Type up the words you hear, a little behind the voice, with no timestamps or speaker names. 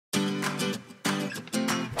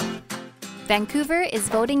Vancouver is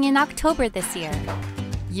voting in October this year.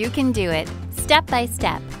 You can do it, step by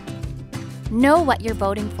step. Know what you're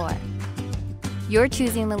voting for. You're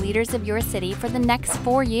choosing the leaders of your city for the next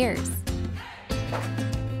 4 years.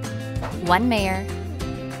 1 mayor,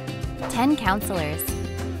 10 councillors,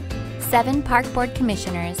 7 park board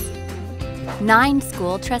commissioners, 9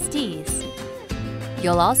 school trustees.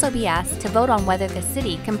 You'll also be asked to vote on whether the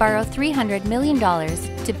city can borrow $300 million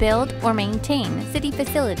to build or maintain city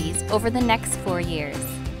facilities over the next 4 years.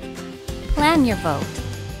 Plan your vote.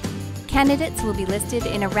 Candidates will be listed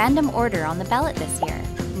in a random order on the ballot this year,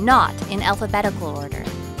 not in alphabetical order.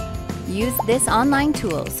 Use this online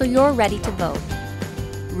tool so you're ready to vote.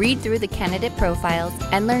 Read through the candidate profiles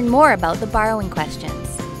and learn more about the borrowing questions.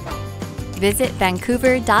 Visit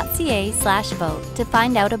vancouver.ca/vote to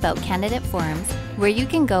find out about candidate forums, where you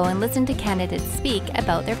can go and listen to candidates speak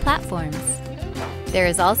about their platforms. There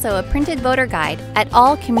is also a printed voter guide at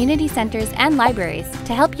all community centers and libraries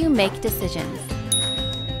to help you make decisions.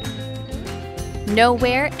 Know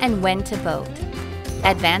where and when to vote.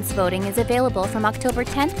 Advance voting is available from October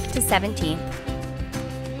 10th to 17th,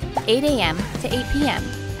 8 a.m. to 8 p.m.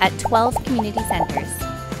 at 12 community centers.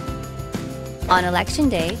 On Election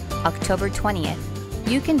Day, October 20th,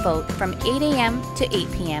 you can vote from 8 a.m. to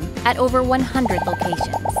 8 p.m. at over 100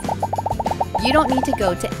 locations. You don't need to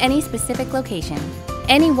go to any specific location.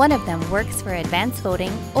 Any one of them works for advance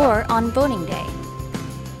voting or on voting day.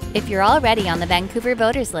 If you're already on the Vancouver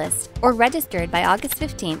voters list or registered by August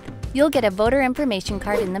 15th, you'll get a voter information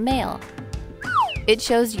card in the mail. It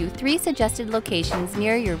shows you 3 suggested locations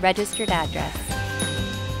near your registered address.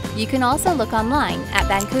 You can also look online at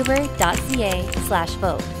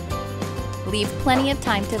vancouver.ca/vote. Leave plenty of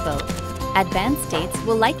time to vote. Advance dates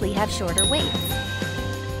will likely have shorter waits.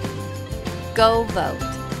 Go vote.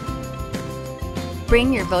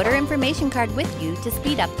 Bring your voter information card with you to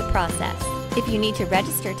speed up the process. If you need to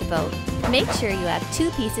register to vote, make sure you have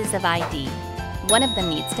 2 pieces of ID. One of them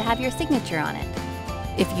needs to have your signature on it.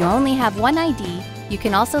 If you only have one ID, you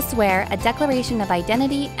can also swear a declaration of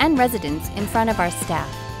identity and residence in front of our staff.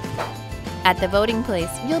 At the voting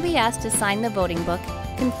place, you'll be asked to sign the voting book,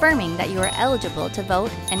 confirming that you are eligible to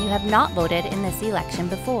vote and you have not voted in this election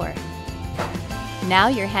before. Now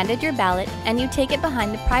you're handed your ballot and you take it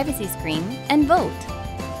behind the privacy screen and vote.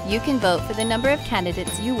 You can vote for the number of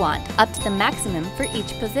candidates you want, up to the maximum for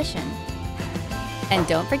each position. And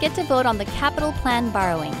don't forget to vote on the capital plan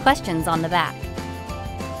borrowing questions on the back.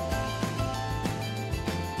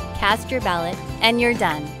 Cast your ballot and you're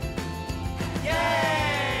done.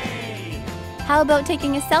 Yay! How about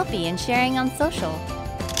taking a selfie and sharing on social?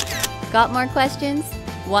 Got more questions?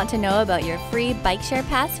 Want to know about your free bike share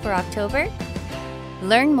pass for October?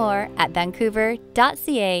 Learn more at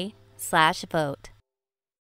vancouver.ca/vote.